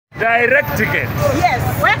Direct ticket. Yes.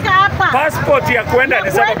 Weka hapa. Passport ya kwenda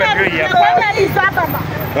Addis Ababa ndio hii hapa. Kwenda Addis Ababa.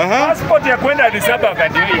 Passport ya kwenda Addis Ababa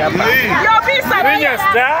ndio hii hapa. Ndio visa. Kenya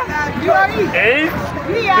star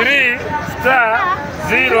 83 star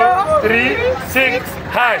 036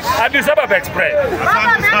 hash. Addis Ababa Express. Baba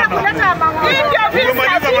ameenda kuleta mama. Ndio visa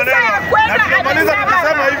ya kwenda tunamaliza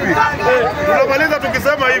tukisema hivi. Tunamaliza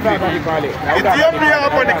tukisema hivi. Ethiopia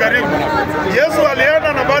hapa ni karibu. Yesu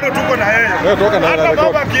alienda na bado tuko na yeye. Hata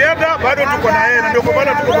baba akienda bado tuko na yeye. Ndio kwa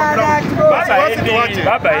maana tuko kwa ground.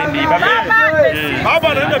 Baba endi. Baba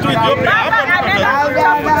anaenda tu Ethiopia hapa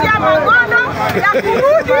kutia magono ya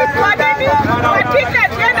kurudi kwa nini kwa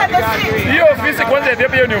ticket yenda the city. Hiyo ofisi kwanza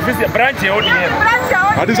Ethiopia ni ofisi ya branch ya ODM.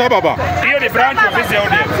 Addis Ababa. Hiyo ni branch ofisi ya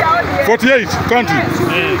ODM. 48 countries.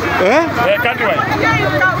 Countrywide.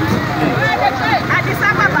 Addis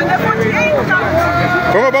Ababa the 48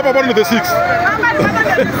 countries. Kwa baba bado ni the 6.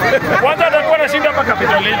 Kwanza atakuwa anashinda hapa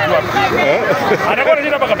Capital Hill tu hapa. Atakuwa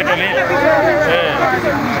anashinda hapa Capital Hill.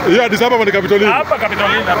 Hiyo Addis Ababa ni Capital Hill. Hapa Capital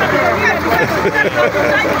Hill hapa.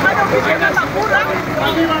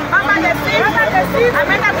 Mama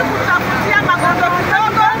ameenda tu kutafutia magondo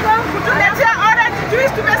kidogo, kutuletea orange juice.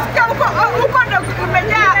 Tumesikia huko ndo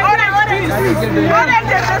kumejaa orange juice.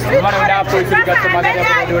 Orange is sweet.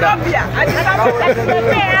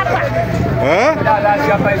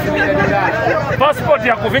 Passport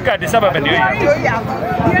ya kufika Addis Ababa ndio hii.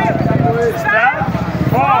 Star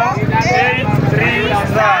 483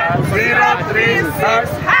 star 036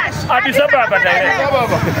 hash. Addis Ababa direct.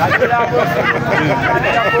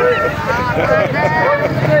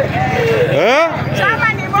 Chama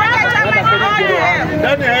ni moja, chama ni moja.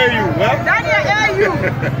 ndani ya AU. Ndani ya AU.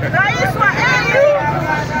 Rais wa AU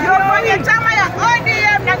ndio mwenye chama ya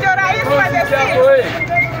ODM na ndio rais wa the city.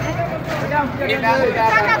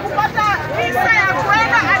 Nataka kupata visa ya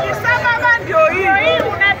kwenda Addis Ababa ndio hii.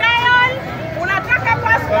 Una dial, unataka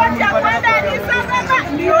passport ya kwenda Addis Ababa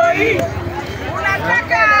ndio hii.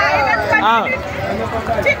 Unataka ile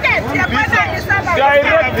ticket ya kwenda Addis Ababa.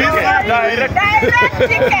 Direct ticket.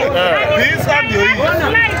 Ticket. Visa ndio hii.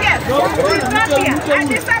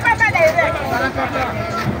 Addis Ababa direct.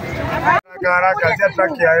 Haraka si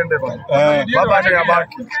ataki aende bwana. Baba ni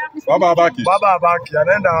abaki. Baba abaki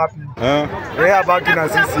anaenda wapi? Yeye abaki na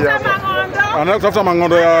sisi hapa. Anatafuta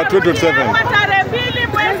mangondo ya 2027. Tarehe 2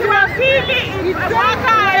 mwezi wa 2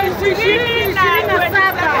 mwaka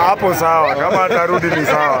 2027. Hapo sawa, kama atarudi ni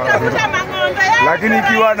sawa. Lakini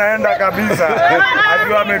ikiwa anaenda kabisa,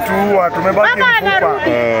 akiwa ametuua, tumebaki mfupa.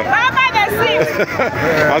 Baba the six.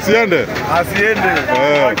 Asiende.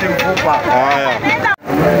 Tumebaki mfupa. Haya.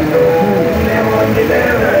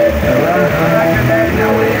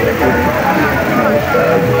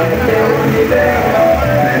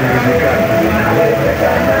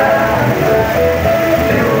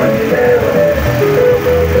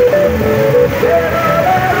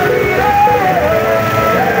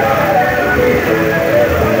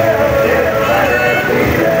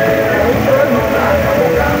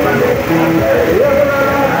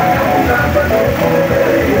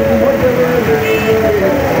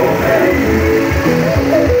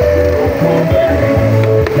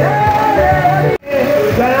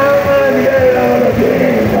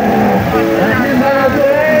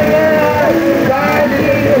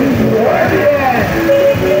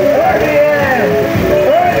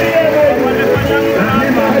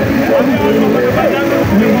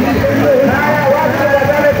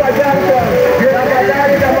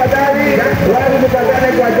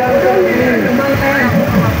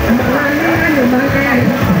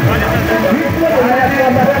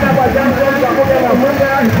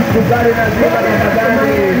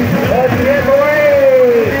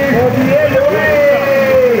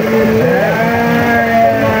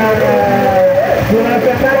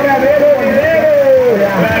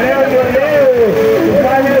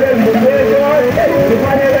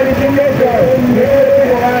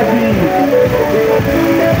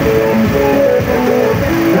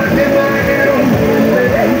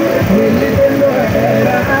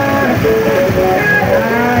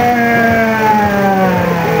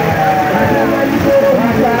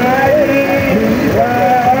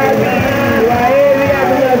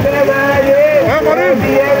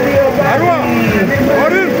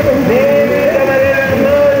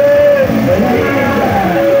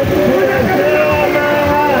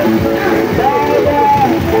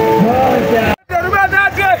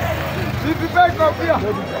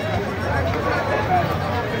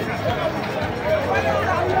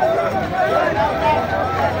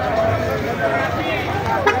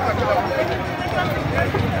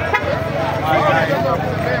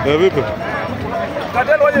 Vipi?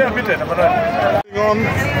 Katelo waje yapite tafadhali. Dragon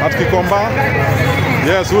at Kikomba.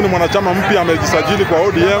 Yes, huyu ni mwanachama mpya amejisajili kwa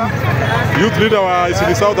ODM. Youth leader wa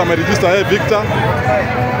ICD South ameregister yeye Victor.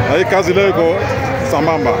 Na hii kazi leo iko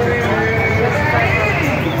sambamba.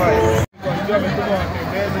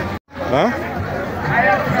 Huh?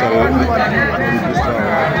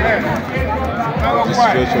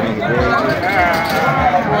 Registration on the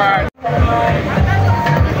board.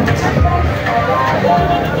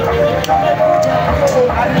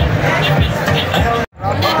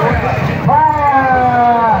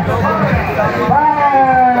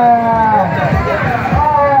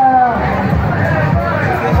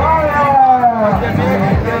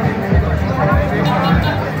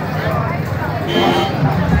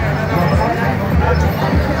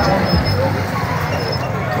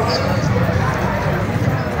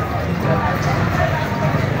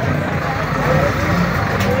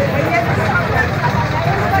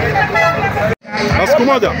 Siku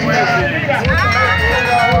moja.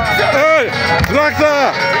 Hey,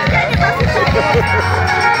 tractor!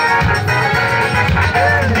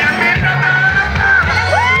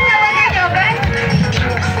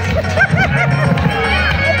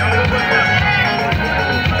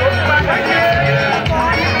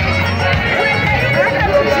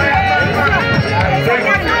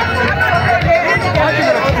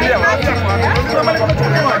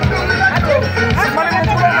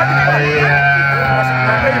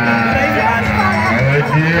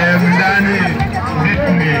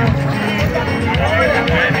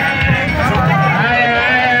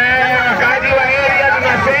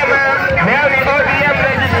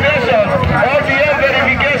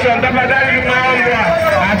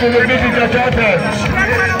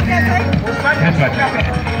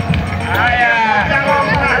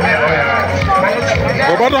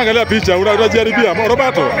 Roberto, angalia picha, unajaribia.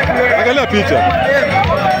 Roberto, angalia picha.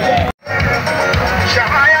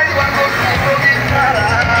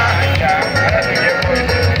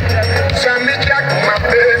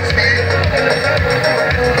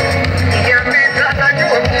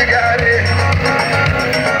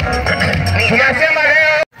 Tunasema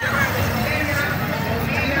leo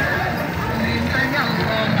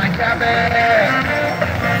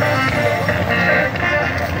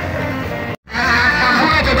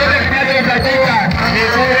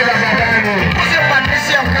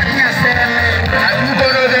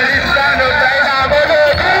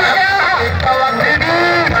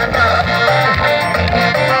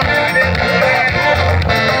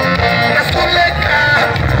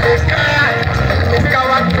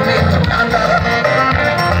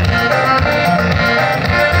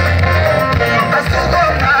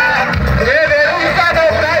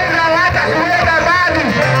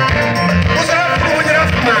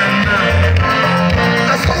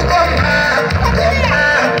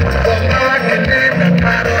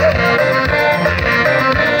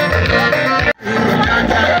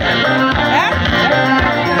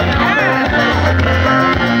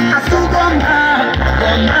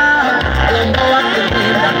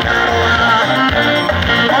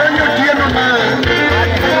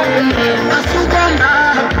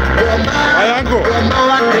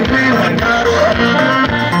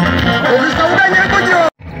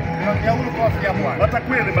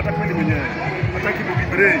Batakweli mwenyewe. Hataki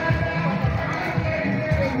break.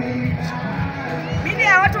 Mimi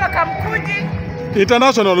ya watu wa Kamukunji.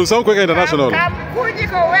 International, usahau kuweka international. Kamukunji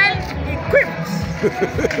go well equipped.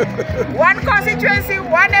 One constituency,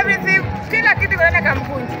 one everything. Kila kitu kinaenda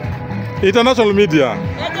Kamukunji. International media.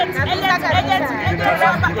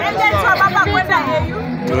 Agents wa baba kwenda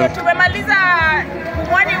AU. Tumemaliza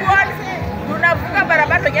Mwani Ward. Tunavuka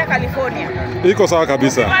barabara ya California. Iko sawa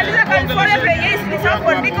kabisa. Tumemaliza California place ni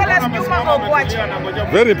sawa Nicholas Juma Ogwachi.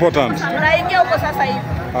 Very important. Tunaingia huko sasa hivi.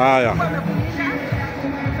 Haya.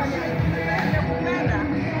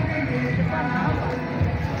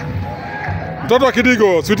 Mtoto wa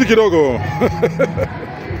Kidigo, switi kidogo.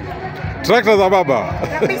 Tractor za baba.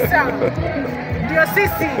 Kabisa. Ndio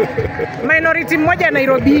sisi. Minority moja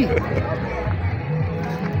Nairobi.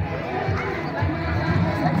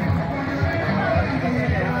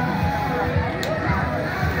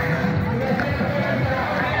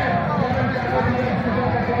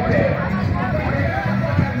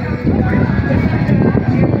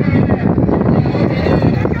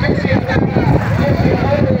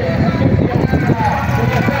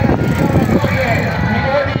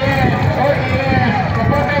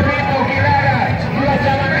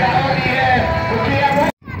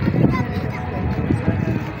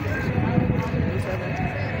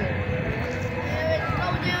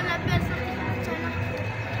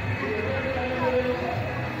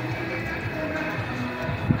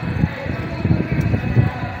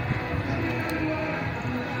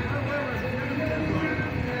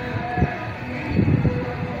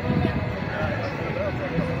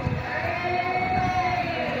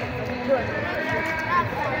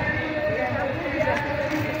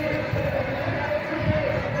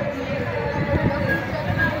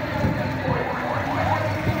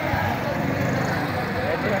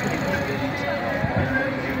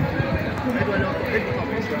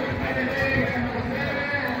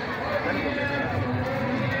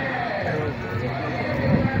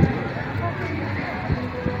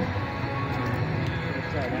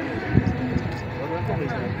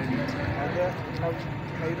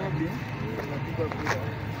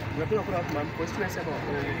 kuna constituency hapo.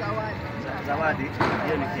 Zawadi.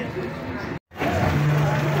 Hiyo ni Kenya.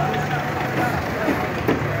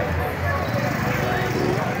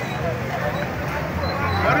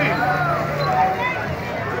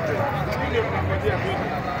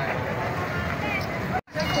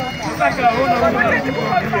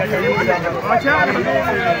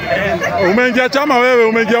 Umeingia chama wewe,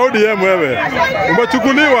 umeingia ODM wewe.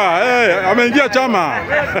 Umechukuliwa, ameingia chama.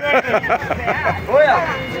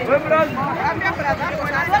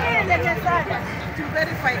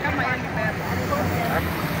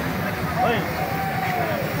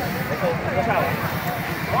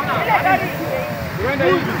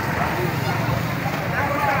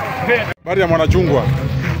 Habari ya Mwanachungwa.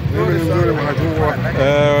 Mimi ni mzuri Mwanachungwa.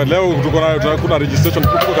 Leo kuna registration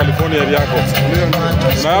kutoka California area yako.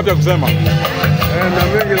 Na yapi ya kusema? Na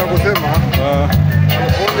mengi la kusema.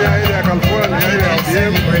 California ile ya California ni ile ya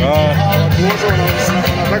ODM. Watu wote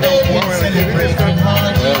wanataka wawe registered.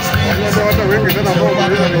 Ndio watu wengi sana ambao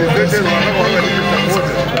wanaweza registration wanataka wawe registered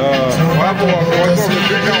wote. Wapo wako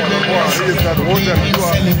wamefika wanakuwa registered wote na watu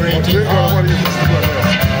wengi wanakuwa registered leo.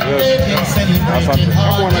 Asante. Kama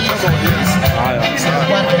wanachama wa ODM. Haya.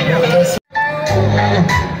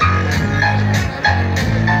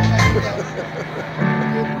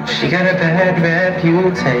 She got a bad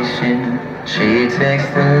reputation. She takes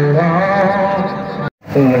the law.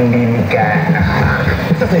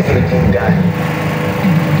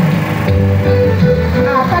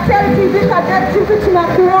 Kateli TV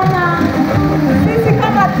tunakuona sisi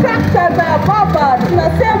kama tractor za baba,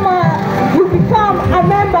 tunasema you become a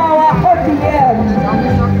member wa ODM.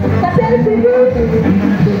 Kateli TV,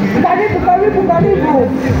 karibu.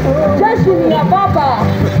 Jeshi ni ya baba.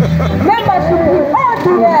 Membership ni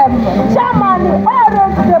ODM. Chama ni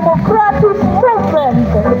Orange Democratic Movement.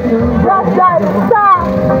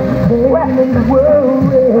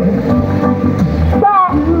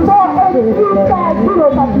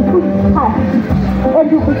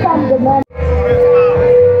 And you become the member.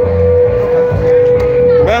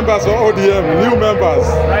 Members of ODM, new members.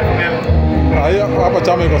 Hapa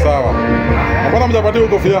chama iko sawa. Mbona mjapatiwa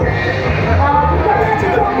kofia?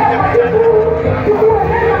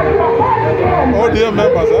 ODM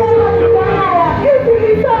members, ODM.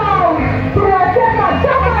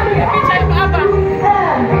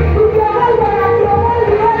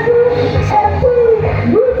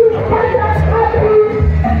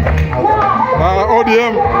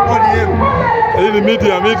 Hii ni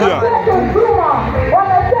media.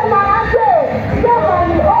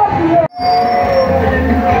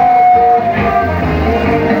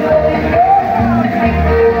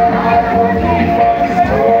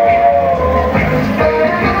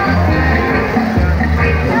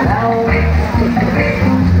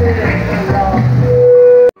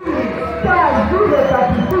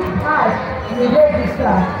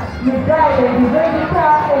 You guys will be very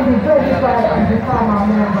proud and be very proud to become a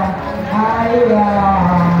member.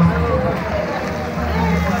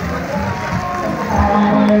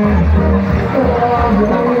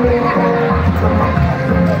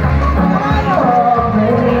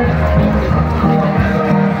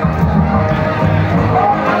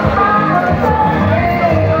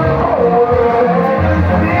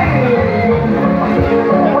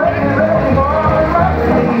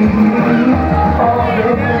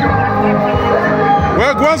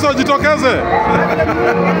 Gwazo jitokeze.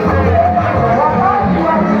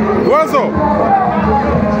 Gwazo.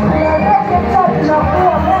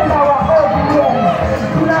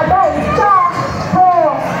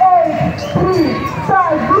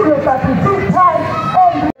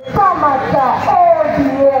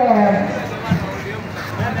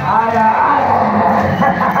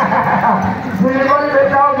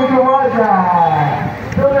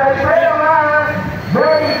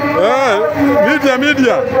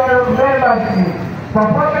 Media.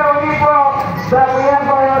 Popote ulipo, damu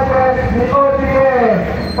yako yote ni ODM.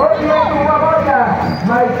 ODM pamoja,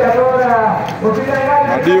 maisha bora.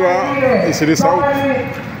 Madiwa Isili South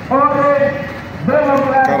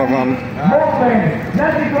Caravan.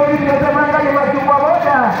 Nasi tunasema ni watu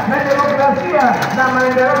pamoja na demokrasia na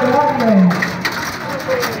maendeleo movement.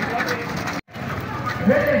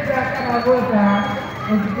 Register kama vota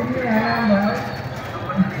ukitumia namba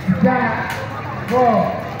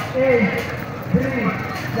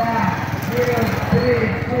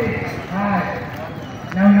 483-036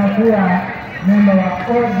 na unakuwa member wa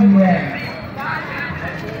ODM.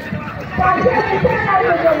 Kwanzeni tena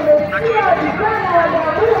hiyo mmesikia vijana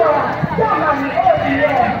wameamua chama ni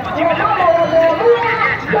ODM. Wamama wameamua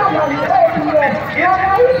chama ni ODM.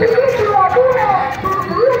 Wananchi sisi wa bure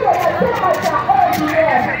tujiunge na chama cha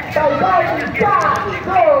ODM. Bye bye,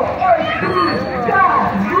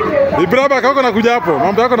 Braba kako nakuja hapo.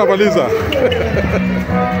 Mambo yako namaliza.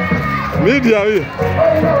 Media hii.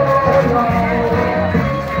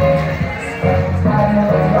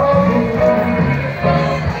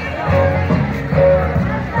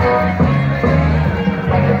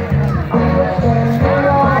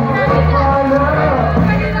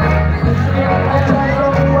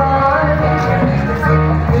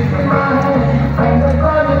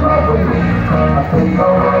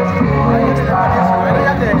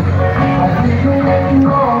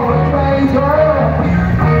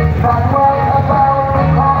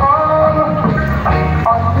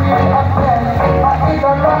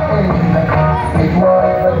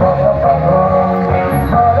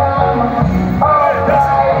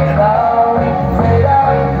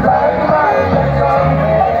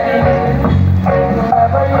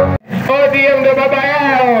 ODM ndo baba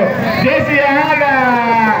yao, jeshi ya hana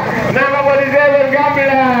na mabolizelo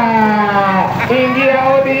gabla. Ingia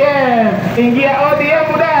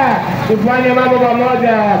ODM muda, tufanye mambo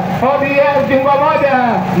pamoja. ODM jimbo moja,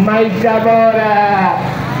 maisha bora.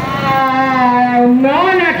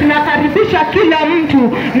 Unaona, tunakaribisha kila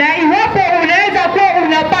mtu, na iwapo unaweza kuwa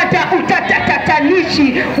unapata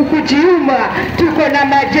utatatanishi ukujiuma, tuko na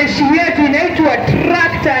majeshi yetu inaitwa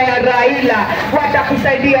trakta ya Raila,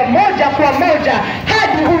 watakusaidia moja kwa moja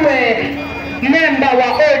hadi uwe memba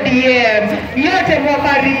wa ODM. Yote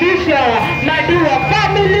mwakaribisha Madua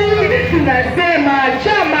family, tunasema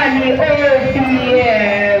chama ni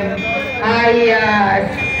ODM. Aya,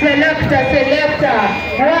 selector,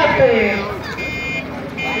 wape.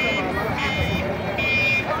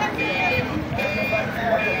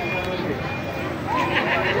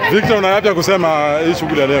 Victor, una yapi ya kusema hii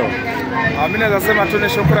shughuli ya leo? Mimi naweza sema tu ni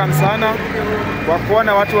shukrani sana kwa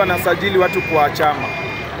kuona watu wanasajili watu kwa chama.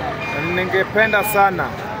 Ningependa sana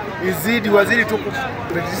wazidi tu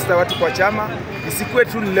kurejista watu kwa chama, isikuwe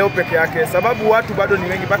tu leo peke yake, sababu watu bado ni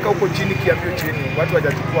wengi mpaka huko chini Kiambu chini, watu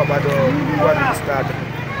hawajachukua bado kuwa registered.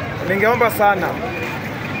 Ningeomba sana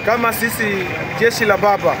kama sisi jeshi la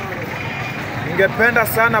baba, ningependa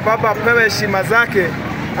sana baba apewe heshima zake,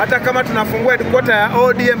 hata kama tunafungua headquarter ya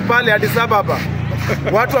ODM pale Addis Ababa,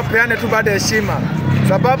 watu wapeane tu baada heshima,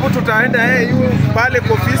 sababu tutaenda pale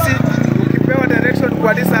kwa ofisi, ukipewa direction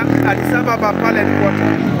kwa Addis Ababa pale headquarter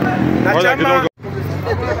na chama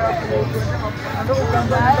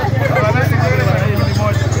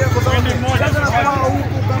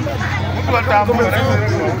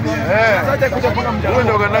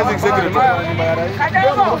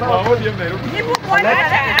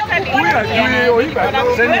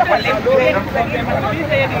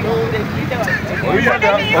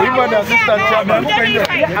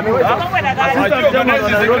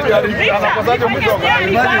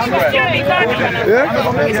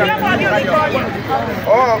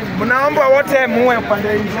mnaomba wote muwe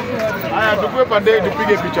pande hii. Haya, tukue pande hii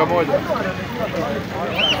tupige picha moja.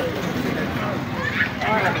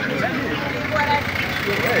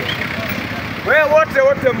 Wewe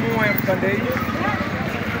wote muwe pande hii.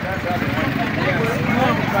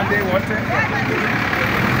 Pande wote.